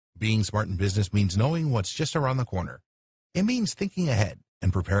Being smart in business means knowing what's just around the corner. It means thinking ahead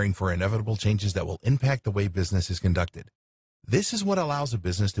and preparing for inevitable changes that will impact the way business is conducted. This is what allows a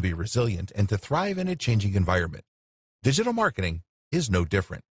business to be resilient and to thrive in a changing environment. Digital marketing is no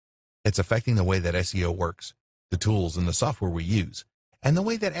different. It's affecting the way that SEO works, the tools and the software we use, and the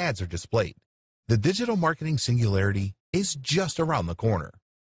way that ads are displayed. The digital marketing singularity is just around the corner.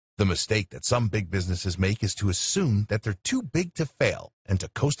 The mistake that some big businesses make is to assume that they're too big to fail and to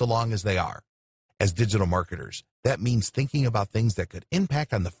coast along as they are. As digital marketers, that means thinking about things that could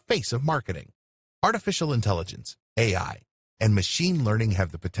impact on the face of marketing. Artificial intelligence, AI, and machine learning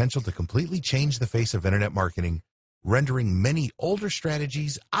have the potential to completely change the face of internet marketing, rendering many older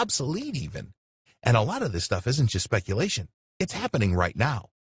strategies obsolete even. And a lot of this stuff isn't just speculation. It's happening right now.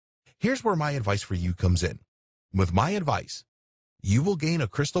 Here's where my advice for you comes in. With my advice, you will gain a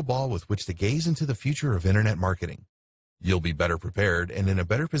crystal ball with which to gaze into the future of internet marketing. You'll be better prepared and in a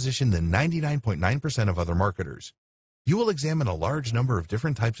better position than 99.9% of other marketers. You will examine a large number of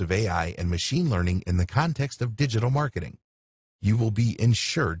different types of AI and machine learning in the context of digital marketing. You will be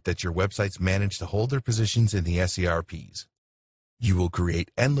ensured that your websites manage to hold their positions in the SERPs. You will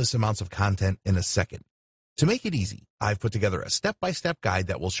create endless amounts of content in a second. To make it easy, I've put together a step-by-step guide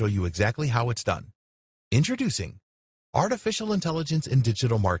that will show you exactly how it's done. Introducing Artificial Intelligence in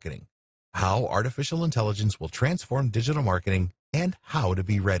Digital Marketing. How artificial intelligence will transform digital marketing and how to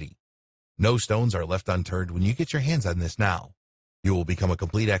be ready. No stones are left unturned when you get your hands on this now. You will become a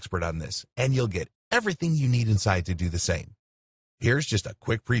complete expert on this, and you'll get everything you need inside to do the same. Here's just a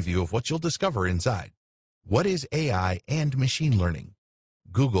quick preview of what you'll discover inside. What is AI and machine learning?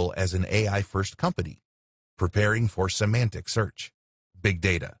 Google as an AI-first company. Preparing for semantic search. Big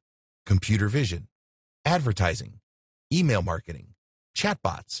data. Computer vision. Advertising. Email marketing.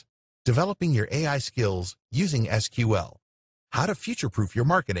 Chatbots. Developing your AI skills using SQL. How to future-proof your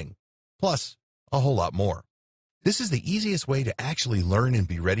marketing. Plus, a whole lot more. This is the easiest way to actually learn and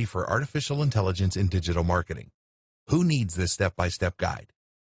be ready for artificial intelligence in digital marketing. Who needs this step-by-step guide?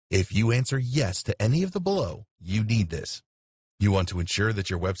 If you answer yes to any of the below, you need this. You want to ensure that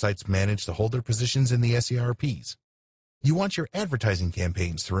your websites manage to hold their positions in the SERPs. You want your advertising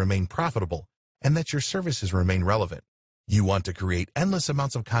campaigns to remain profitable and that your services remain relevant. You want to create endless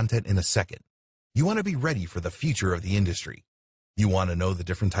amounts of content in a second. You want to be ready for the future of the industry. You want to know the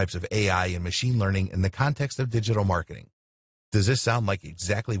different types of AI and machine learning in the context of digital marketing. Does this sound like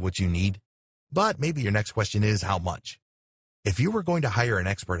exactly what you need? But maybe your next question is how much? If you were going to hire an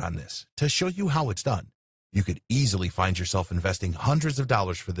expert on this to show you how it's done, you could easily find yourself investing hundreds of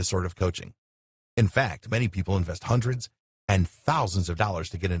dollars for this sort of coaching. In fact, many people invest hundreds and thousands of dollars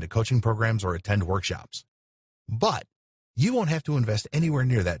to get into coaching programs or attend workshops. But you won't have to invest anywhere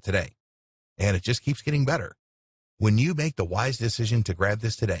near that today. And it just keeps getting better. When you make the wise decision to grab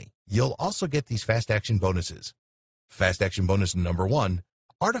this today, you'll also get these fast action bonuses. Fast action bonus number 1,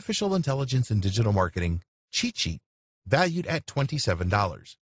 Artificial Intelligence in Digital Marketing Cheat Sheet, valued at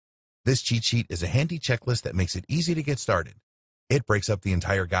 $27. This cheat sheet is a handy checklist that makes it easy to get started. It breaks up the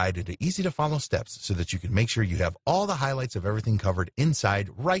entire guide into easy-to-follow steps so that you can make sure you have all the highlights of everything covered inside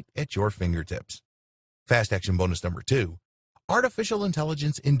right at your fingertips. Fast action bonus number 2, Artificial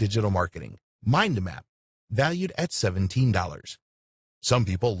Intelligence in Digital Marketing Mind Map, valued at $17. Some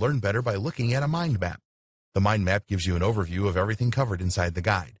people learn better by looking at a mind map. The mind map gives you an overview of everything covered inside the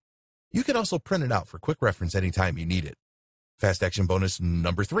guide. You can also print it out for quick reference anytime you need it. Fast action bonus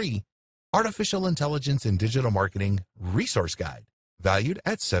number 3, Artificial Intelligence in Digital Marketing Resource Guide, valued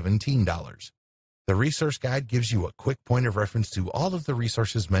at $17. The resource guide gives you a quick point of reference to all of the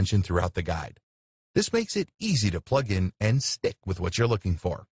resources mentioned throughout the guide. This makes it easy to plug in and stick with what you're looking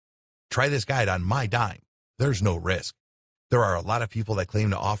for. Try this guide on my dime. There's no risk. There are a lot of people that claim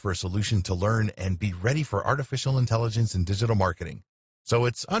to offer a solution to learn and be ready for artificial intelligence in digital marketing, so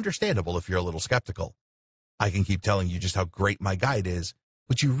it's understandable if you're a little skeptical. I can keep telling you just how great my guide is,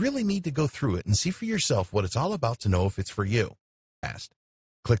 but you really need to go through it and see for yourself what it's all about to know if it's for you.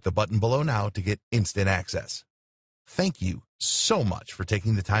 Click the button below now to get instant access. Thank you so much for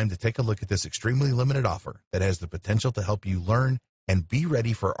taking the time to take a look at this extremely limited offer that has the potential to help you learn and be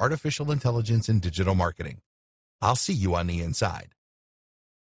ready for artificial intelligence in digital marketing. I'll see you on the inside.